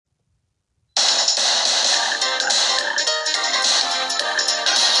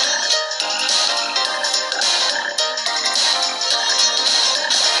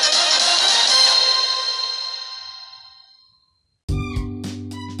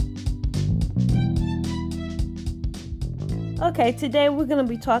Okay, today we're going to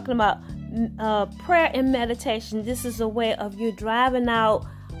be talking about prayer and meditation. This is a way of you driving out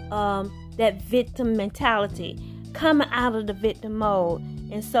that victim mentality, coming out of the victim mode.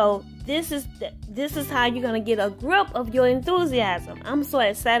 And so this is how you're going to get a grip of your enthusiasm. I'm so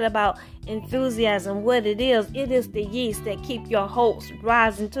excited about enthusiasm. What it is the yeast that keep your hopes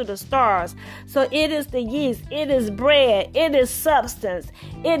rising to the stars. So it is the yeast, it is bread, it is substance,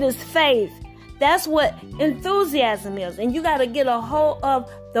 it is faith. That's what enthusiasm is. And you got to get a hold of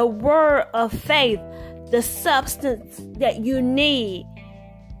the word of faith, the substance that you need.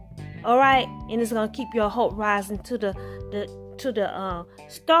 All right? And it's going to keep your hope rising to the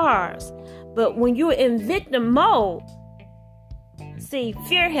stars. But when you're in victim mode, see,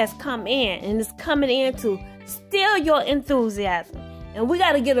 fear has come in, and it's coming in to steal your enthusiasm. And we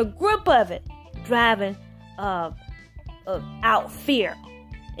got to get a grip of it, driving out fear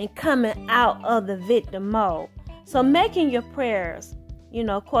and coming out of the victim mode. So making your prayers,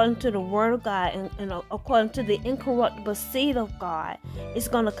 according to the word of God and according to the incorruptible seed of God, it's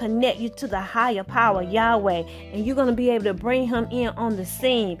going to connect you to the higher power, Yahweh, and you're going to be able to bring him in on the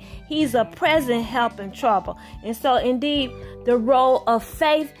scene. He's a present help in trouble. And so indeed, the role of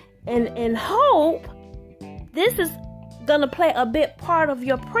faith and hope, this is going to play a big part of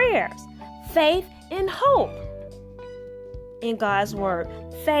your prayers. Faith and hope in God's word.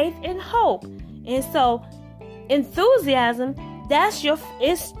 Faith and hope. And so enthusiasm,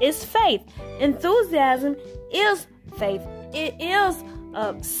 it's faith. Enthusiasm is faith. It is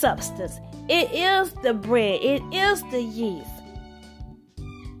substance. It is the bread. It is the yeast.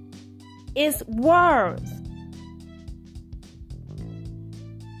 It's words.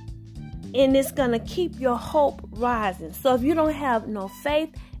 And it's going to keep your hope rising. So if you don't have no faith,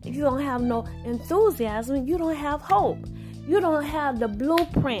 if you don't have no enthusiasm, you don't have hope. You don't have the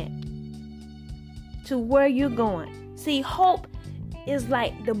blueprint to where you're going. See, hope is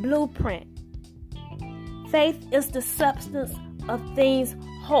like the blueprint. Faith is the substance of things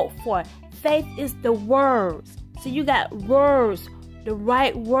hoped for. Faith is the words. So you got words, the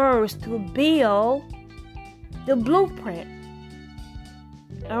right words to build the blueprint.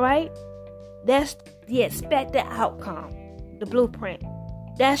 All right? That's the expected outcome, the blueprint.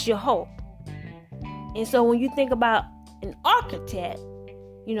 That's your hope. And so when you think about an architect,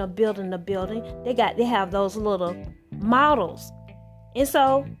 building a building, they have those little models. And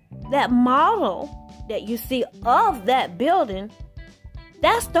so that model that you see of that building,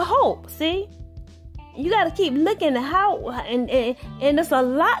 that's the hope. See? You got to keep looking at how, and there's a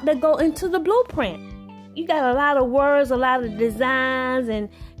lot that go into the blueprint. You got a lot of words, a lot of designs, and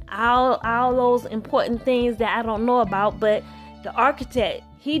all those important things that I don't know about, but the architect,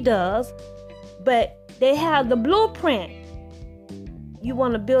 he does. But they have the blueprint. You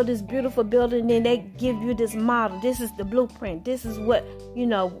want to build this beautiful building, then they give you this model. This is the blueprint. This is what,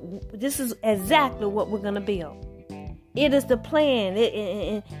 this is exactly what we're going to build. It is the plan,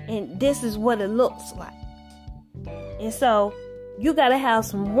 and this is what it looks like. And so you got to have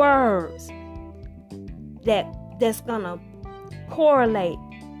some words that's going to correlate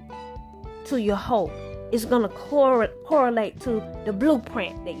to your hope. It's going to correlate to the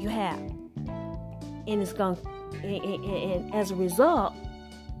blueprint that you have. And it's going to, and as a result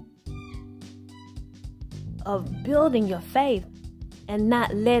of building your faith and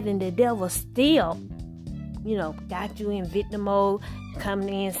not letting the devil steal, got you in victim mode, coming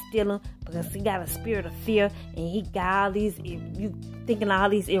in stealing, because he got a spirit of fear and he got all these, you thinking all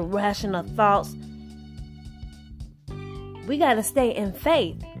these irrational thoughts. We got to stay in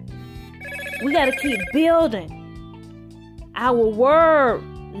faith. We got to keep building our word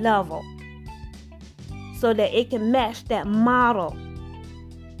level so that it can match that model.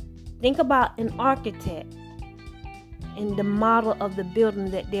 Think about an architect and the model of the building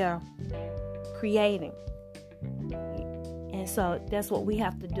that they're creating. And so that's what we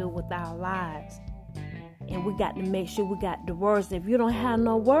have to do with our lives. And we got to make sure we got the words. If you don't have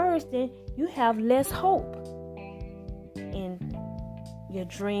no words, then you have less hope. And your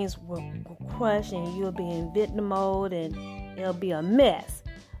dreams will crush, and you'll be in victim mode, and it'll be a mess.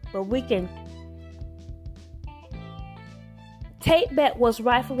 But we can take back what's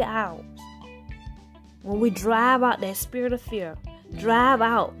rightfully ours. When we drive out that spirit of fear, drive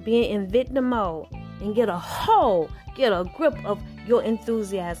out being in victim mode, and get a grip of your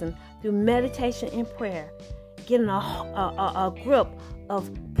enthusiasm through meditation and prayer. Getting a grip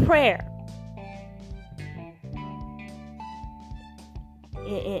of prayer.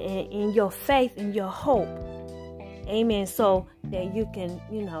 In your faith and your hope. Amen. So that you can,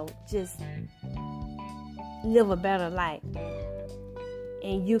 just live a better life.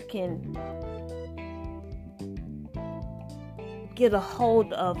 And you can get a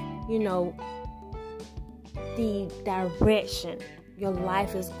hold of, the direction your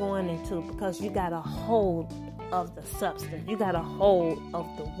life is going into, because you got a hold of the substance. You got a hold of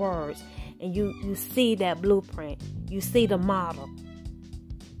the words, and you see that blueprint. You see the model.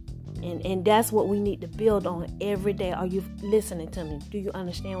 And that's what we need to build on every day. Are you listening to me? Do you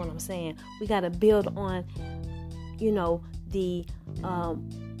understand what I'm saying? We got to build on, the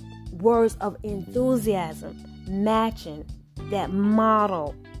words of enthusiasm matching that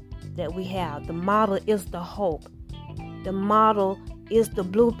model that we have. The model is the hope. The model is the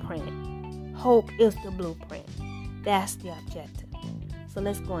blueprint. Hope is the blueprint. That's the objective. So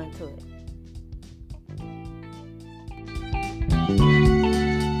let's go into it.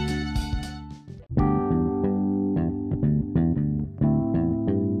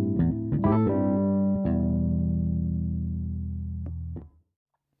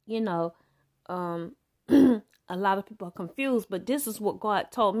 A lot of people are confused, but this is what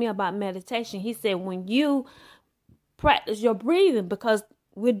God told me about meditation. He said, when you practice your breathing, because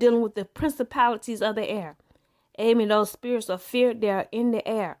we're dealing with the principalities of the air. Amen. Those spirits of fear, they're in the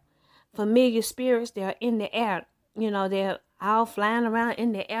air. Familiar spirits, they're in the air. They're all flying around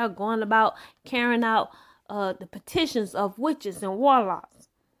in the air, going about carrying out the petitions of witches and warlocks.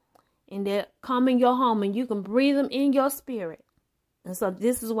 And they're coming your home, and you can breathe them in your spirit. And so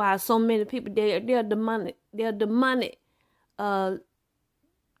this is why so many people, they're demonic. They're demonically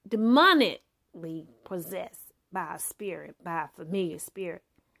possessed by a spirit, by a familiar spirit.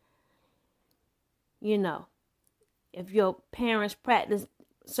 If your parents practice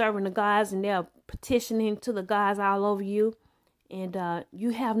serving the gods and they're petitioning to the gods all over you, and you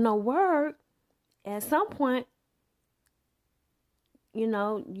have no word, at some point,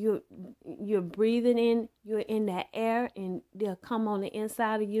 you're breathing in, you're in that air, and they'll come on the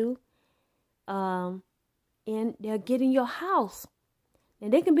inside of you, and they'll get in your house.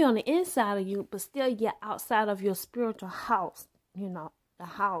 And they can be on the inside of you, but still you're outside of your spiritual house, the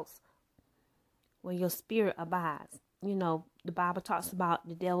house where your spirit abides. The Bible talks about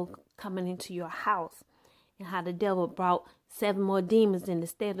the devil coming into your house, and how the devil brought 7 more demons, and the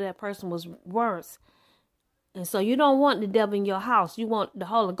state of that person was worse. And so you don't want the devil in your house. You want the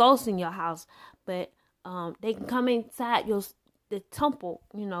Holy Ghost in your house. But they can come inside the temple,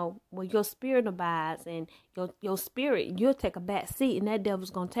 where your spirit abides, and your spirit, you'll take a back seat, and that devil's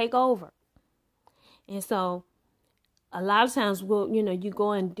going to take over. And so a lot of times you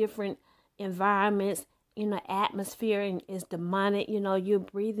go in different environments, atmosphere, and it's demonic. You're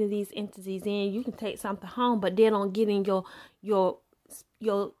breathing these entities in. You can take something home, but they don't get in your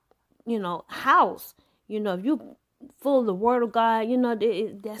house. If you full of the word of God,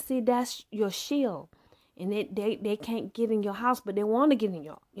 that's your shield. And they can't get in your house, but they want to get in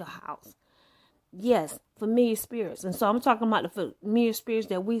your house. Yes, familiar spirits. And so I'm talking about the familiar spirits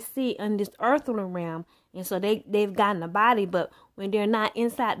that we see in this earthly realm. And so they've gotten a body, but when they're not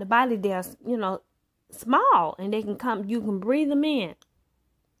inside the body, they're, small, and they can come, you can breathe them in.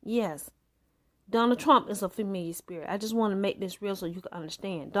 Yes. Donald Trump is a familiar spirit. I just want to make this real so you can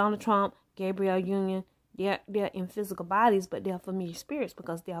understand. Donald Trump, Gabriel Union, they're in physical bodies, but they're familiar spirits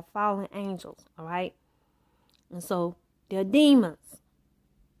because they are fallen angels, all right? And so they're demons.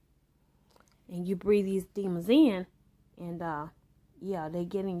 And you breathe these demons in, and they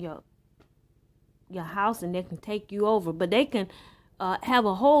get in your house, and they can take you over. But they can have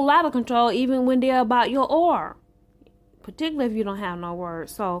a whole lot of control even when they're about your aura, particularly if you don't have no word.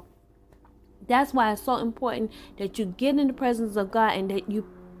 So that's why it's so important that you get in the presence of God and that you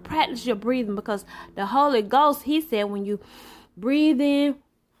practice your breathing, because the Holy Ghost, he said, when you breathe in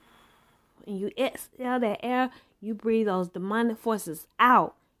and you exhale that air, you breathe those demonic forces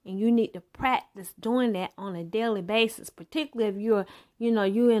out. And you need to practice doing that on a daily basis, particularly if you're,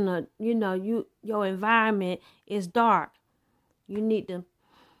 you in a, your environment is dark. You need to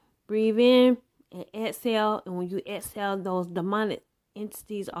breathe in and exhale. And when you exhale, those demonic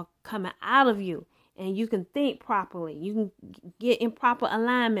entities are coming out of you. And you can think properly. You can get in proper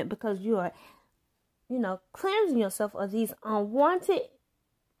alignment because you are, cleansing yourself of these unwanted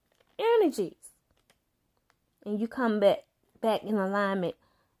energies. And you come back in alignment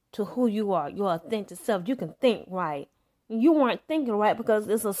to who you are, your authentic self. You can think right. You weren't thinking right because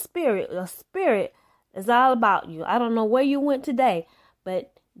it's a spirit. A spirit is all about you. I don't know where you went today,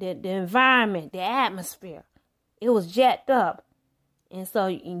 but the environment, the atmosphere, it was jacked up. And so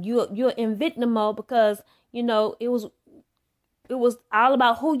you're in victim mode because, it was all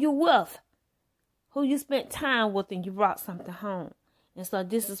about who you with, who you spent time with, and you brought something home. And so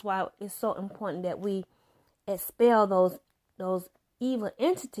this is why it's so important that we expel those evil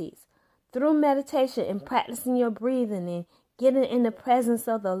entities through meditation and practicing your breathing and getting in the presence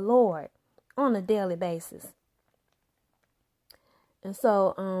of the Lord on a daily basis. And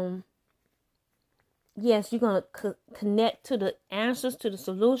so, yes, you're going to connect to the answers, to the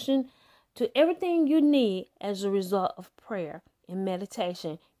solution, to everything you need as a result of prayer and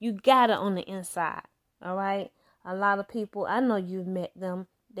meditation. You got it on the inside. All right. A lot of people, I know you've met them.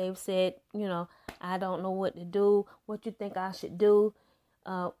 They've said, I don't know what to do. What you think I should do?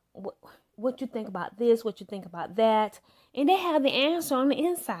 What you think about this? What you think about that? And they have the answer on the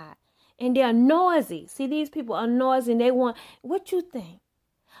inside. And they're noisy. See, these people are noisy and they want, what you think?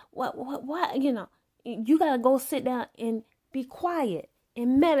 What, you got to go sit down and be quiet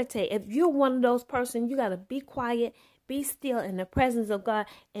and meditate. If you're one of those persons, you got to be quiet, be still in the presence of God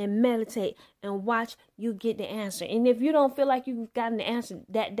and meditate and watch you get the answer. And if you don't feel like you've gotten the answer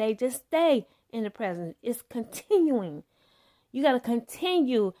that day, just stay in the presence. It's continuing. You got to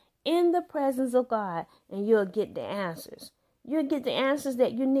continue in the presence of God and you'll get the answers. You'll get the answers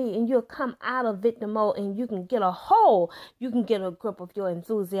that you need and you'll come out of victim mode and you can get you can get a grip of your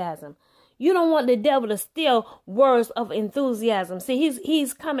enthusiasm. You don't want the devil to steal words of enthusiasm. See,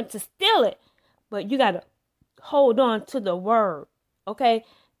 he's coming to steal it, but you got to hold on to the word. Okay.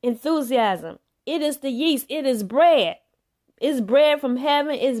 Enthusiasm. It is the yeast. It is bread. It's bread from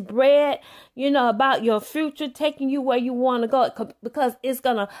heaven. It's bread, about your future, taking you where you want to go because it's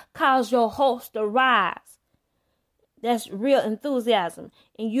going to cause your hopes to rise. That's real enthusiasm.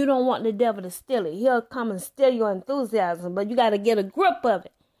 And you don't want the devil to steal it. He'll come and steal your enthusiasm, but you got to get a grip of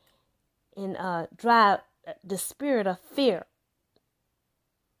it and drive the spirit of fear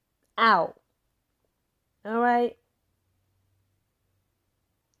out. All right.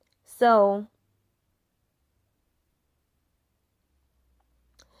 So,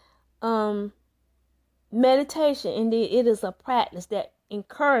 meditation, indeed, it is a practice that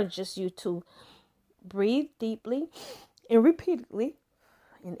encourages you to breathe deeply and repeatedly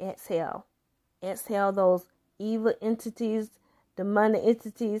and exhale. Exhale those evil entities, demonic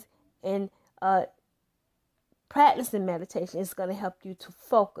entities, and practicing meditation is going to help you to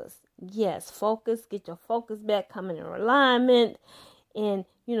focus. Yes, focus. Get your focus back, come in alignment, and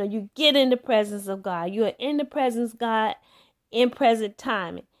you get in the presence of God. You are in the presence of God in present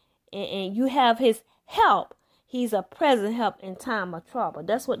timing, and you have His help. He's a present help in time of trouble.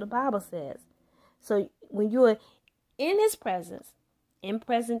 That's what the Bible says. So when you are in His presence, in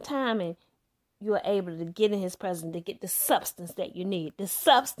present timing, you are able to get in His presence to get the substance that you need. The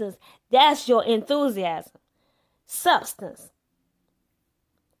substance, that's your enthusiasm. Substance.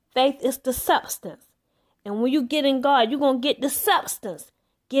 Faith is the substance. And when you get in God, you're going to get the substance.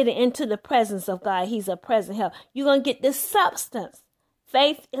 Getting into the presence of God. He's a present help. You're going to get the substance.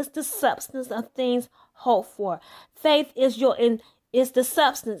 Faith is the substance of things hoped for. Faith is the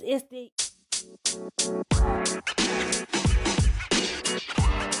substance. It's the...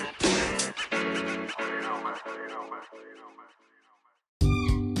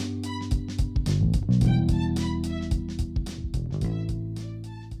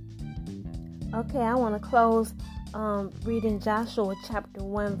 Okay, I want to close reading Joshua chapter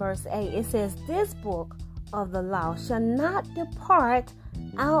 1 verse 8. It says, "This book of the law shall not depart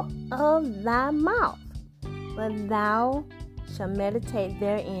out of thy mouth, but thou shalt meditate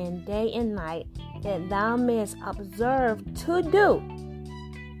therein day and night, that thou mayest observe to do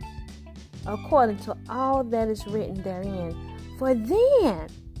according to all that is written therein. For then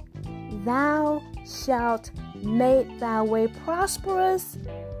thou shalt make thy way prosperous,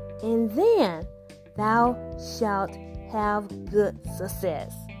 and then thou shalt have good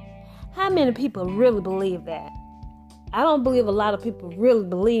success." How many people really believe that? I don't believe a lot of people really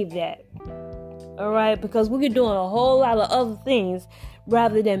believe that. All right, because we're doing a whole lot of other things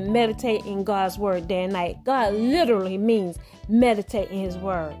rather than meditate in God's word day and night. God literally means meditate in His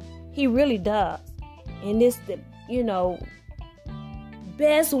word. He really does. And it's the,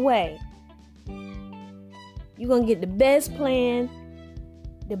 best way. You're going to get the best plan,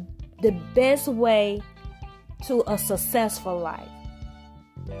 the best way to a successful life.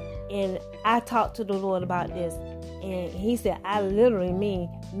 And I talked to the Lord about this, and He said, I literally mean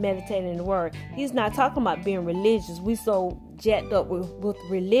meditating in the word. He's not talking about being religious. We so jacked up with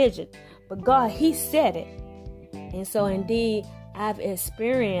religion. But God, He said it. And so indeed, I've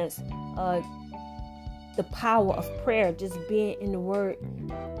experienced the power of prayer, just being in the word,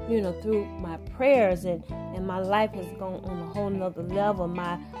 through my prayers, and my life has gone on a whole nother level,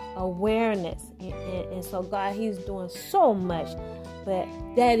 my awareness. And so God, He's doing so much, but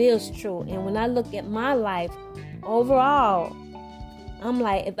that is true. And when I look at my life overall, I'm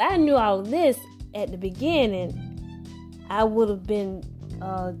like, if I knew all of this at the beginning, I would have been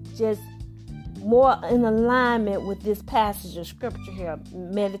just more in alignment with this passage of scripture here,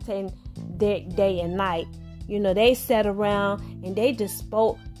 meditating day and night. They sat around and they just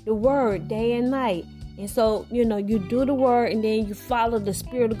spoke the word day and night. And so, you do the word and then you follow the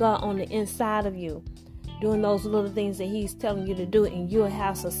Spirit of God on the inside of you, doing those little things that He's telling you to do, and you'll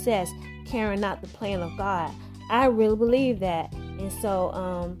have success carrying out the plan of God. I really believe that. And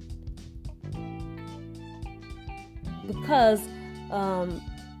so, because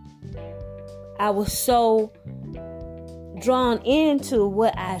I was so drawn into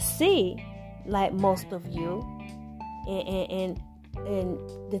what I see, like most of you, and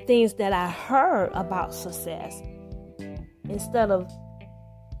the things that I heard about success, instead of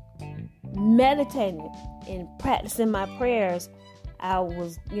meditating and practicing my prayers, I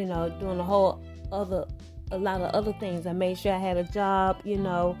was, doing a lot of other things. I made sure I had a job, and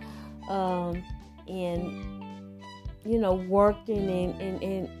working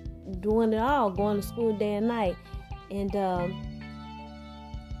and doing it all, going to school day and night. And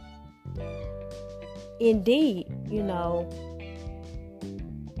indeed,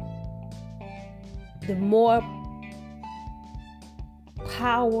 the more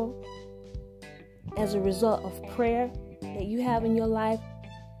power as a result of prayer that you have in your life,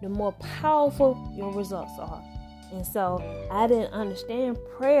 the more powerful your results are. And so I didn't understand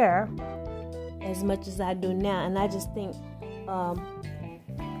prayer as much as I do now, and I just think I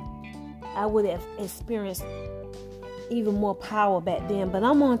would have experienced even more power back then. But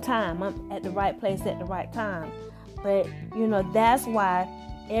I'm on time. I'm at the right place at the right time. But that's why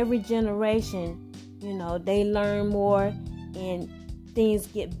every generation, they learn more and things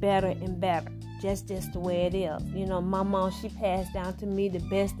get better and better. Just the way it is. My mom, she passed down to me the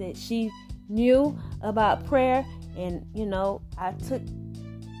best that she knew about prayer, and I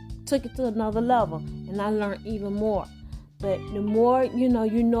took it to another level, and I learned even more. But the more you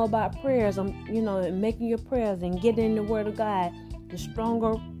know about prayers, and making your prayers and getting in the Word of God, the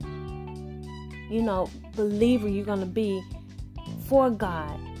stronger believer you're gonna be for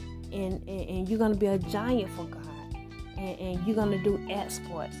God, and you're gonna be a giant for God, and you're gonna do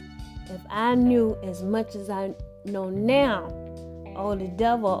exploits. If I knew as much as I know now, the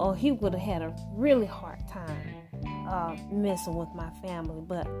devil, he would have had a really hard time messing with my family.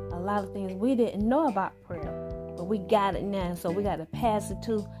 But a lot of things we didn't know about prayer, but we got it now. So we got to pass it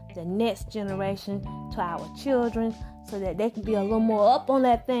to the next generation, to our children, so that they can be a little more up on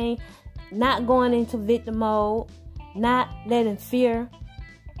that thing, not going into victim mode, not letting fear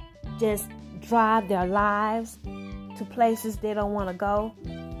just drive their lives to places they don't want to go.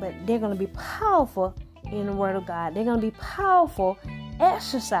 But they're going to be powerful in the Word of God. They're going to be powerful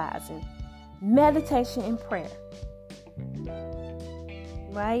exercising meditation and prayer.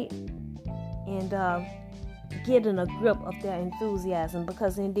 Right? And getting a grip of their enthusiasm.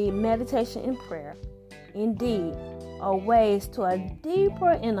 Because indeed, meditation and prayer, indeed, are ways to a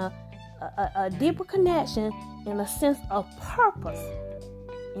deeper connection and a sense of purpose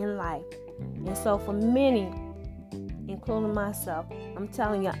in life. And so for many, including myself, I'm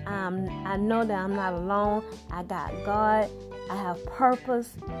telling you, I know that I'm not alone. I got God. I have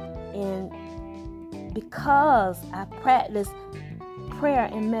purpose. And because I practice prayer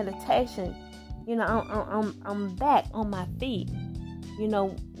and meditation, I'm back on my feet.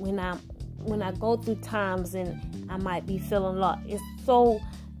 When I go through times and I might be feeling lost, it's so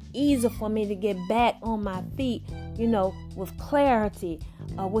easy for me to get back on my feet, with clarity,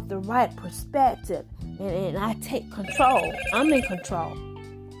 with the right perspective. And I take control. I'm in control.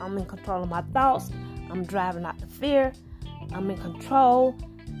 I'm in control of my thoughts. I'm driving out the fear. I'm in control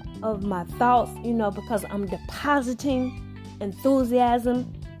of my thoughts, because I'm depositing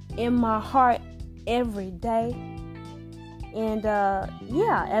enthusiasm in my heart every day. And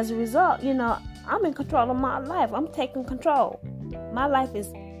as a result, I'm in control of my life. I'm taking control. My life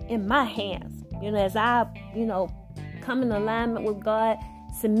is in my hands. As I, come in alignment with God,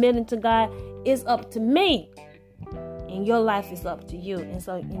 submitting to God, it's up to me. And your life is up to you. And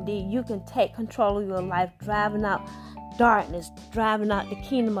so, indeed, you can take control of your life, driving out darkness, driving out the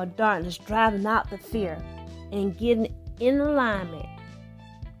kingdom of darkness, driving out the fear, and getting in alignment,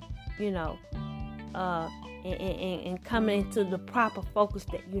 and coming into the proper focus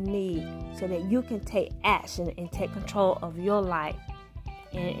that you need, so that you can take action and take control of your life,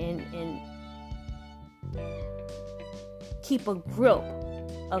 and keep a grip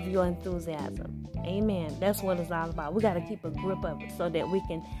of your enthusiasm. Amen. That's what it's all about. We got to keep a grip of it so that we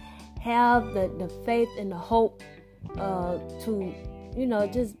can have the faith and the hope to,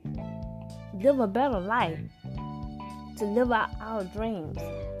 just live a better life, to live out our dreams,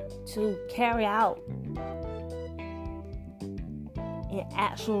 to carry out and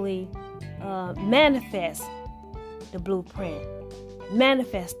actually manifest the blueprint,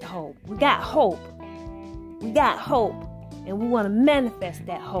 manifest the hope. We got hope. We got hope, and we want to manifest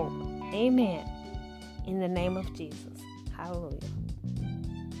that hope. Amen. In the name of Jesus. Hallelujah.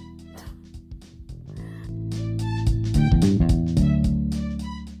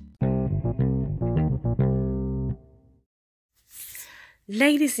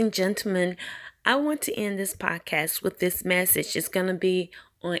 Ladies and gentlemen, I want to end this podcast with this message. It's going to be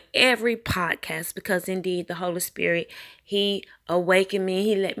on every podcast because indeed the Holy Spirit, He awakened me.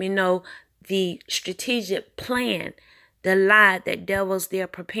 He let me know the strategic plan, the lie that devils they're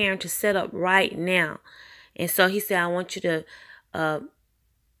preparing to set up right now. And so He said, I want you to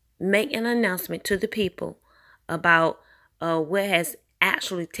make an announcement to the people about what has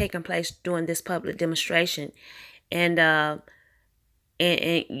actually taken place during this public demonstration and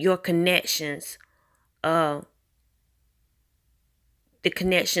your connections, the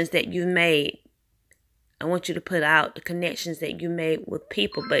connections that you made. I want you to put out the connections that you made with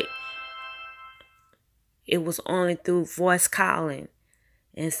people, but it was only through voice calling.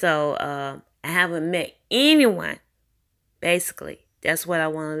 And so I haven't met anyone, basically. That's what I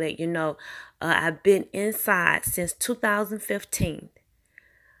want to let you know. I've been inside since 2015.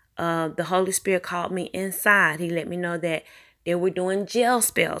 The Holy Spirit called me inside. He let me know that they were doing jail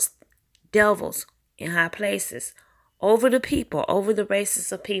spells, devils in high places, over the people, over the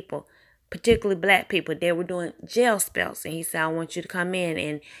races of people, particularly black people. They were doing jail spells. And He said, I want you to come in.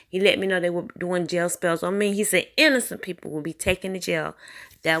 And He let me know they were doing jail spells on me. He said, innocent people will be taken to jail.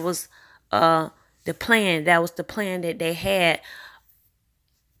 That was the plan. That was the plan that they had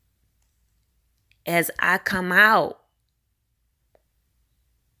as I come out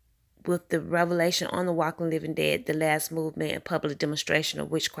with the revelation on the walking living dead, the last movement and public demonstration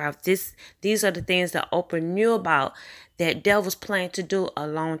of witchcraft. These are the things that Oprah knew about that devils planned to do a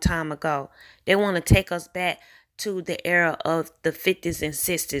long time ago. They want to take us back to the era of the 50s and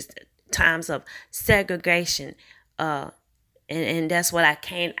 60s, times of segregation. And that's what I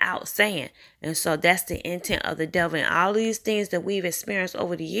came out saying. And so that's the intent of the devil. And all these things that we've experienced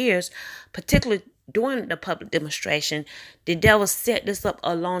over the years, particularly during the public demonstration, the devil set this up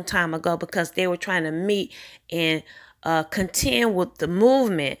a long time ago because they were trying to meet and contend with the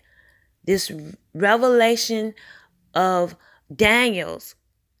movement. This revelation of Daniel's,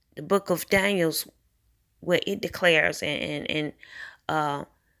 the book of Daniel's, where it declares in the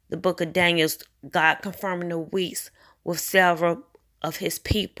book of Daniel's, God confirming the weeks with several of His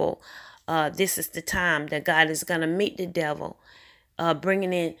people. This is the time that God is going to meet the devil,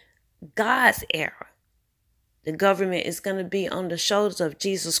 bringing in God's era. The government is going to be on the shoulders of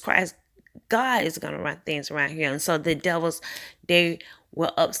Jesus Christ. God is going to run things around here. And so the devils, they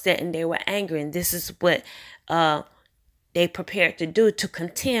were upset and they were angry. And this is what they prepared to do, to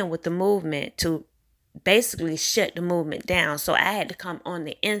contend with the movement, to basically shut the movement down. So I had to come on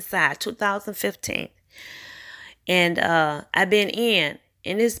the inside, 2015. And I've been in,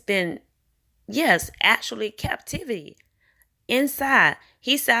 and it's been, yes, actually captivity inside.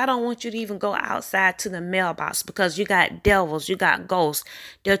 He said, I don't want you to even go outside to the mailbox because you got devils, you got ghosts.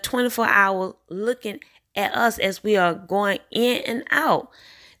 They're 24 hours looking at us as we are going in and out.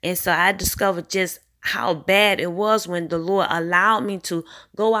 And so I discovered just how bad it was when the Lord allowed me to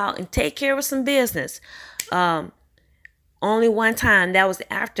go out and take care of some business. Only one time, that was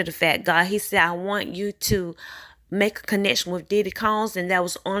after the fact. God, He said, I want you to make a connection with Diddy Combs, and that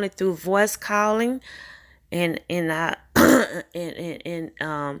was only through voice calling.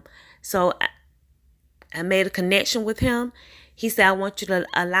 So I made a connection with him. He said, I want you to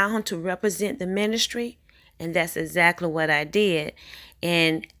allow him to represent the ministry. And that's exactly what I did.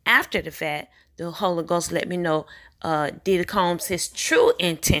 And after the fact, the Holy Ghost let me know Diddy Combs, his true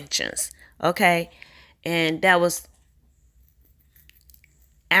intentions. Okay. And that was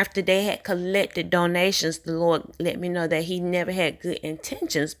after they had collected donations. The Lord let me know that He never had good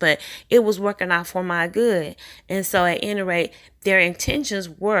intentions, but it was working out for my good. And so at any rate, their intentions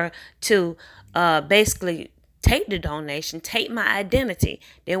were to basically take the donation, take my identity.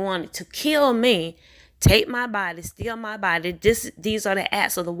 They wanted to kill me, take my body, steal my body. These are the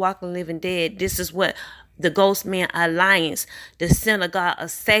acts of the walking living dead. This is what the Ghost Man Alliance, the synagogue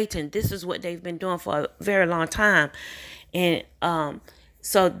of Satan, this is what they've been doing for a very long time. And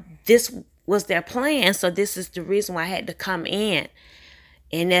so this was their plan. So this is the reason why I had to come in.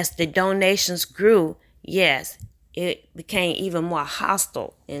 And as the donations grew, yes, it became even more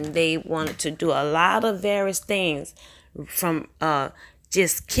hostile. And they wanted to do a lot of various things, from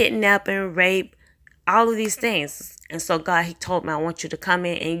just kidnapping, rape, all of these things. And so God, He told me, I want you to come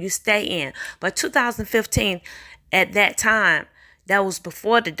in and you stay in. But 2015, at that time, that was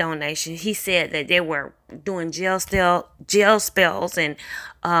before the donation. He said that they were doing jail spells, and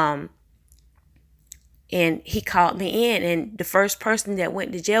he called me in, and the first person that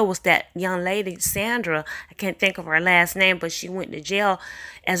went to jail was that young lady, Sandra. I can't think of her last name, but she went to jail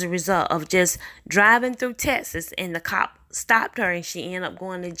as a result of just driving through Texas, and the cop stopped her, and she ended up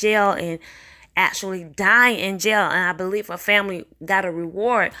going to jail and actually dying in jail. And I believe her family got a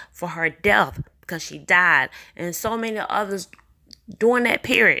reward for her death because she died. And so many others during that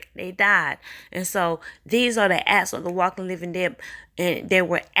period, they died. And so these are the acts of the walking living dead, and they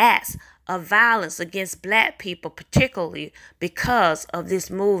were acts of violence against black people, particularly because of this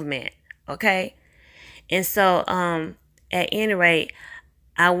movement. Okay. And so at any rate,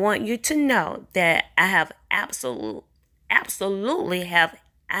 I want you to know that I have absolutely have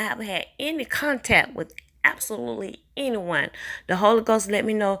I haven't had any contact with absolutely anyone. The Holy Ghost let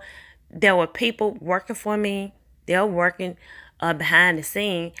me know there were people working for me. They're working behind the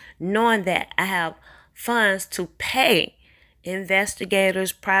scene, knowing that I have funds to pay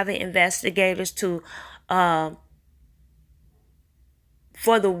investigators, private investigators, to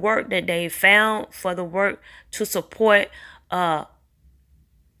for the work that they found, for the work to support the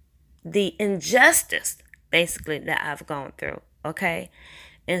injustice, basically, that I've gone through. Okay.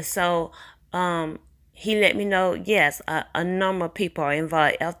 And so he let me know, yes, a number of people are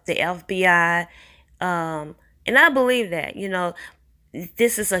involved, the FBI. And I believe that,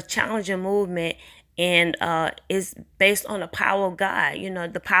 this is a challenging movement, and it's based on the power of God,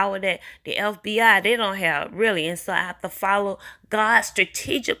 the power that the FBI, they don't have really. And so I have to follow God's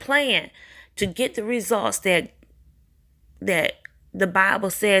strategic plan to get the results that the Bible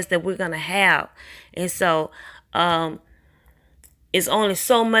says that we're going to have. And so it's only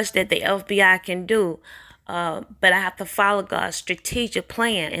so much that the FBI can do. But I have to follow God's strategic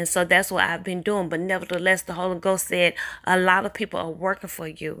plan. And so that's what I've been doing. But nevertheless, the Holy Ghost said a lot of people are working for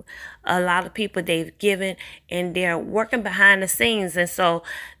you. A lot of people they've given, and they're working behind the scenes. And so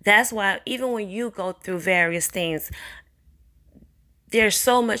that's why even when you go through various things, there's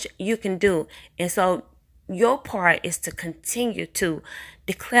so much you can do. And so your part is to continue to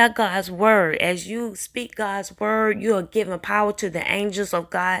declare God's word. As you speak God's word, you are giving power to the angels of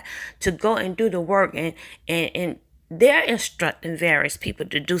God to go and do the work. And they're instructing various people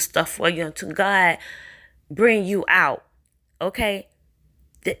to do stuff for you until God bring you out. Okay?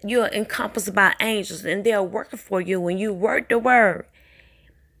 That you're encompassed by angels, and they're working for you when you work the word.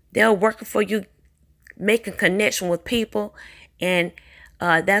 They're working for you, making connection with people. And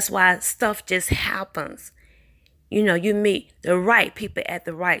that's why stuff just happens. You meet the right people at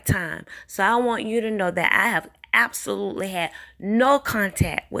the right time. So I want you to know that I have absolutely had no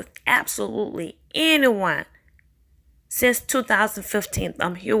contact with absolutely anyone since 2015.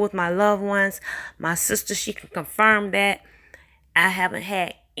 I'm here with my loved ones. My sister, she can confirm that. I haven't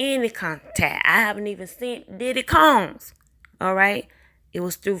had any contact. I haven't even seen Diddy Combs. All right? It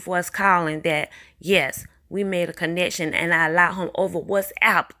was through voice calling that, yes, we made a connection, and I allowed him over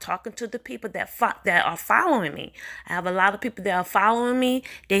WhatsApp, talking to the people that are following me. I have a lot of people that are following me.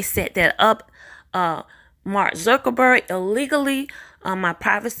 They set that up. Mark Zuckerberg illegally, my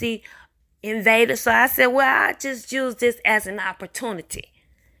privacy invaded. So I said, well, I just use this as an opportunity.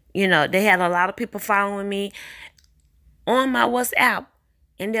 They had a lot of people following me on my WhatsApp,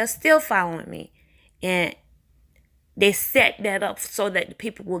 and they're still following me. And they set that up so that the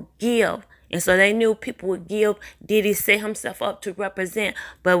people would give. And so they knew people would give. Diddy set himself up to represent,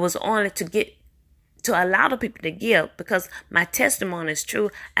 but it was only to allow the people to give, because my testimony is true.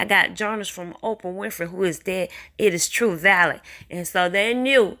 I got journals from Oprah Winfrey, who is dead. It is true, valid. And so they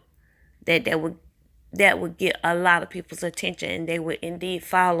knew that that would get a lot of people's attention, and they would indeed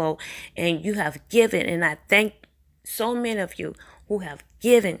follow. And you have given, and I thank so many of you who have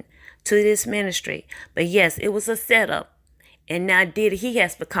given to this ministry. But yes, it was a setup. And now Diddy, he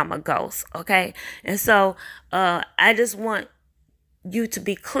has become a ghost, okay? And so I just want you to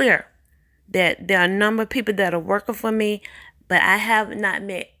be clear that there are a number of people that are working for me, but I have not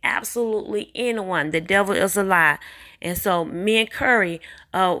met absolutely anyone. The devil is a lie. And so me and Curry,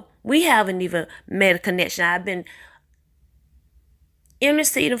 we haven't even made a connection. I've been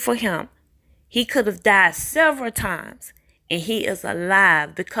interceding for him. He could have died several times, and he is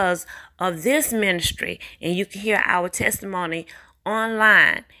alive because of this ministry. And you can hear our testimony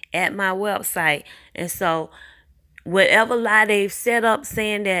online at my website. And so whatever lie they've set up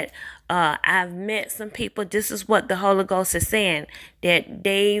saying that I've met some people, this is what the Holy Ghost is saying, that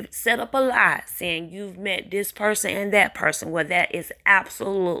they've set up a lie saying you've met this person and that person. Well, that is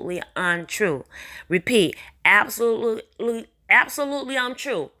absolutely untrue. Repeat, absolutely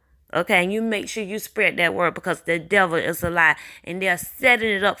untrue. Okay, and you make sure you spread that word, because the devil is a lie, and they're setting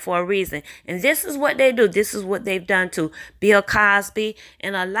it up for a reason. And this is what they do. This is what they've done to Bill Cosby.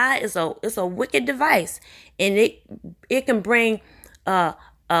 And a lie is a wicked device, and it can bring a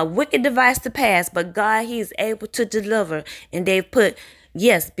wicked device to pass. But God, He's able to deliver, and they've put,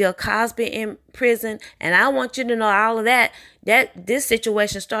 yes, Bill Cosby in prison. And I want you to know all of that this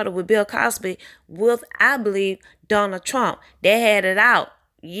situation started with Bill Cosby with, I believe, Donald Trump. They had it out,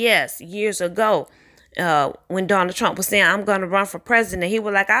 yes, years ago, when Donald Trump was saying, I'm going to run for president. He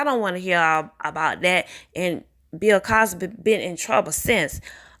was like, I don't want to hear all about that. And Bill Cosby been in trouble since.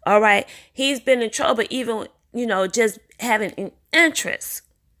 All right. He's been in trouble even, just having an interest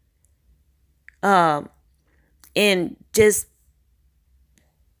in just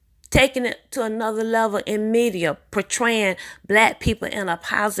taking it to another level in media, portraying black people in a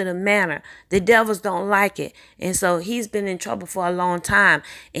positive manner. The devils don't like it. And so he's been in trouble for a long time.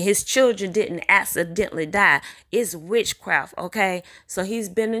 And his children didn't accidentally die. It's witchcraft, okay? So he's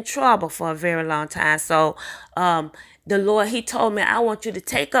been in trouble for a very long time. So the Lord, He told me, I want you to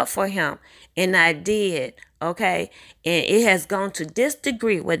take up for him. And I did. Okay, and it has gone to this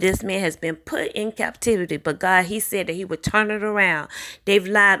degree where this man has been put in captivity. But God, He said that He would turn it around. They've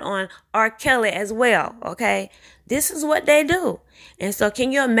lied on R. Kelly as well. Okay, this is what they do. And so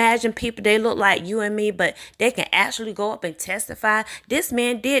can you imagine people, they look like you and me, but they can actually go up and testify. This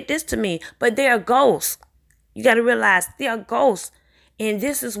man did this to me, but they are ghosts. You got to realize they are ghosts. And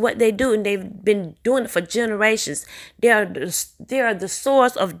this is what they do. And they've been doing it for generations. They are the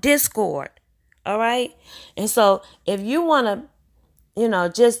source of discord. All right. And so if you want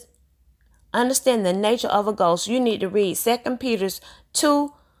to, just understand the nature of a ghost, you need to read 2 Peter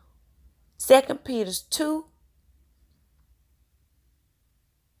 2,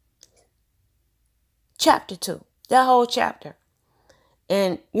 chapter 2, that whole chapter.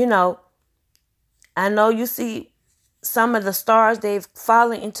 And, I know you see some of the stars, they've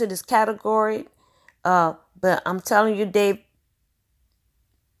fallen into this category. But I'm telling you, they've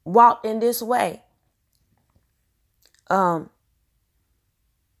walked in this way.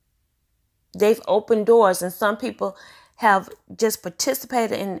 They've opened doors, and some people have just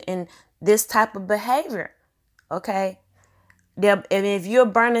participated in this type of behavior. Okay, and if you're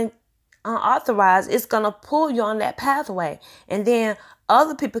burning unauthorized, it's gonna pull you on that pathway, and then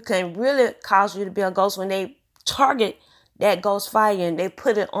other people can really cause you to be a ghost when they target that ghost fire and they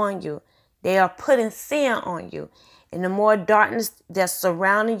put it on you. They are putting sin on you. And the more darkness that's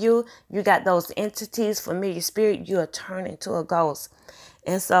surrounding you, you got those entities, familiar spirit, you are turning to a ghost.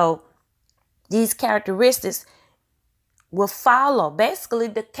 And so these characteristics will follow basically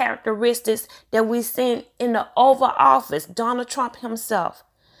the characteristics that we've seen in the Oval Office, Donald Trump himself,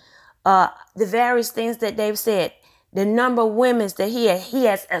 the various things that they've said, the number of women that he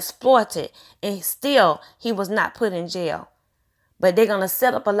has exploited, and still he was not put in jail. But they're going to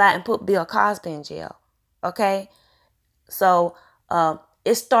set up a lie and put Bill Cosby in jail. Okay? So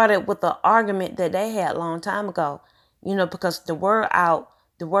it started with the argument that they had a long time ago, because the word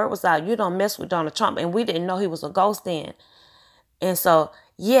was out, you don't mess with Donald Trump. And we didn't know he was a ghost then. And so,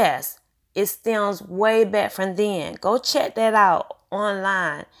 yes, it stems way back from then. Go check that out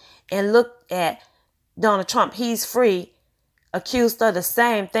online and look at Donald Trump. He's free, accused of the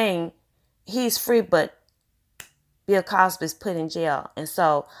same thing. He's free, but Bill Cosby's put in jail. And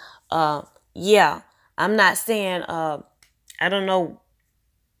so, I'm not saying, I don't know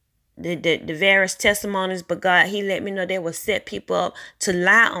the various testimonies, but God, He let me know they will set people up to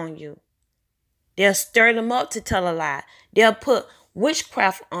lie on you. They'll stir them up to tell a lie. They'll put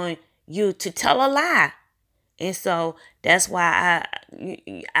witchcraft on you to tell a lie. And so that's why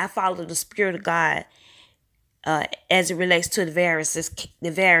I follow the Spirit of God as it relates to the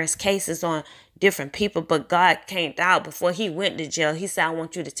various cases on different people. But God came out before He went to jail. He said, I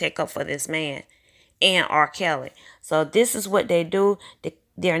want you to take up for this man and R. Kelly. So this is what they do.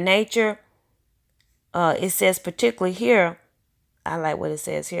 Their nature, it says particularly here, I like what it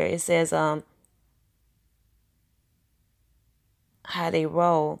says here. It says how they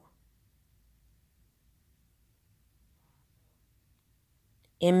roll.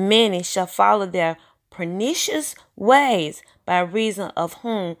 And many shall follow their pernicious ways, by reason of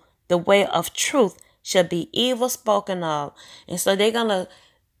whom the way of truth shall be evil spoken of. And so they're going to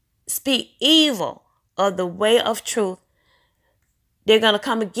speak evil of the way of truth. They're going to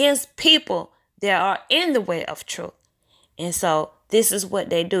come against people that are in the way of truth. And so this is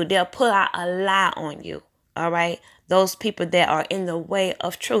what they do. They'll put out a lie on you. All right. Those people that are in the way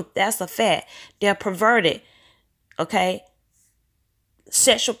of truth. That's a fact. They're perverted. Okay.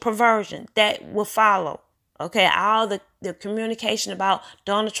 Sexual perversion that will follow. Okay, all the communication about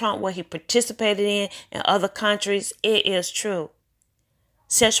Donald Trump, what he participated in other countries, it is true.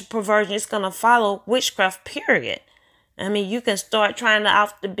 Sexual perversion is going to follow witchcraft, period. I mean, you can start trying to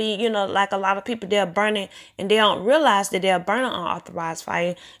off to be, like a lot of people, they're burning and they don't realize that they're burning unauthorized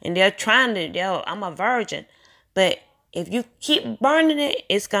fire and they're trying to, I'm a virgin. But if you keep burning it,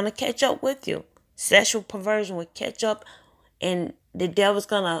 it's going to catch up with you. Sexual perversion will catch up and the devil's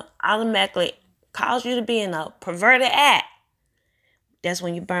going to automatically cause you to be in a perverted act. That's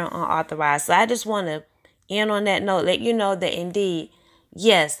when you burn unauthorized. So I just want to end on that note, let you know that indeed,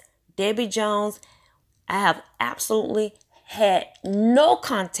 yes, Debbie Jones, I have absolutely had no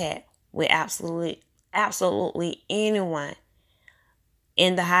contact with absolutely anyone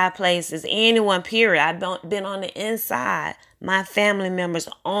in the high places, anyone, period. I've been on the inside, my family members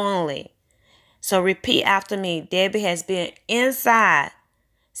only. So repeat after me. Debbie has been inside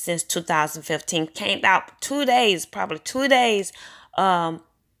since 2015. Came out 2 days, probably 2 days,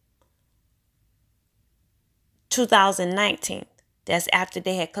 2019. That's after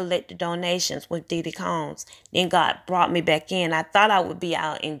they had collected donations with Diddy Combs. Then God brought me back in. I thought I would be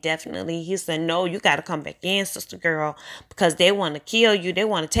out indefinitely. He said, no, you got to come back in, sister girl, because they want to kill you. They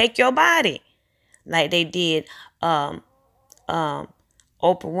want to take your body like they did Oprah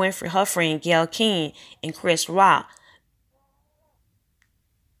Winfrey, her friend Gayle King, and Chris Rock.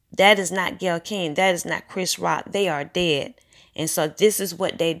 That is not Gayle King. That is not Chris Rock. They are dead. And so this is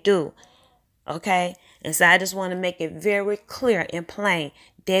what they do. Okay? And so I just want to make it very clear and plain.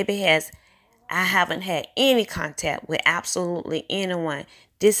 I haven't had any contact with absolutely anyone.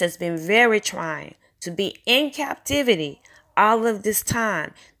 This has been very trying to be in captivity all of this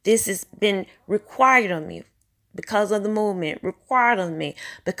time. This has been required of me because of the movement, required of me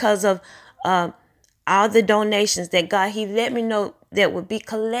because of all the donations that God, he let me know that would be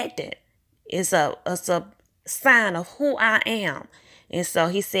collected. It's a sign of who I am. And so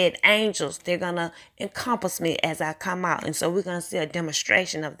he said, angels, they're going to encompass me as I come out. And so we're going to see a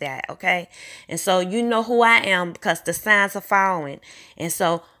demonstration of that, okay? And so you know who I am because the signs are following. And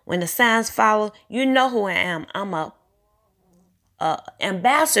so when the signs follow, you know who I am. I'm a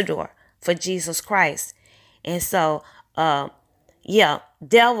ambassador for Jesus Christ. And so,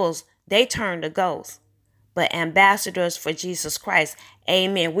 devils, they turn to ghosts. But ambassadors for Jesus Christ.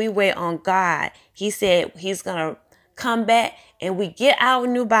 Amen. We wait on God. He said he's going to come back and we get our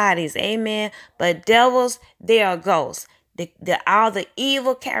new bodies. Amen. But devils, they are ghosts. All the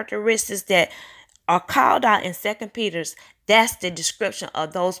evil characteristics that are called out in 2 Peter's, that's the description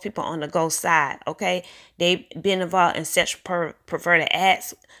of those people on the ghost side. Okay. They've been involved in sexual perverted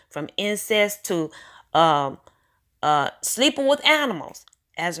acts, from incest to sleeping with animals.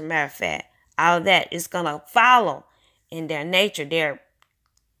 As a matter of fact, all of that is going to follow in their nature.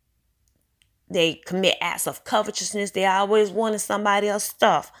 They commit acts of covetousness. They always wanted somebody else's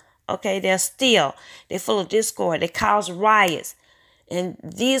stuff. Okay, they're full of discord. They cause riots. And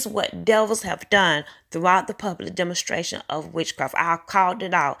these are what devils have done throughout the public demonstration of witchcraft. I called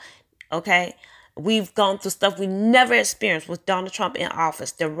it out. Okay, we've gone through stuff we never experienced with Donald Trump in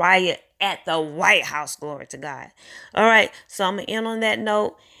office. The riot at the White House. Glory to God. All right, so I'm going to end on that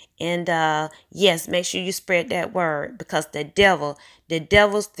note. And yes, make sure you spread that word, because the devils,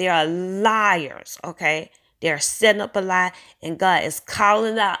 they are liars, okay? They're setting up a lie, and God is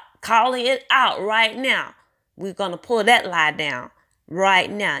calling it out right now. We're going to pull that lie down right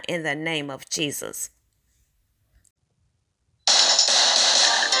now in the name of Jesus.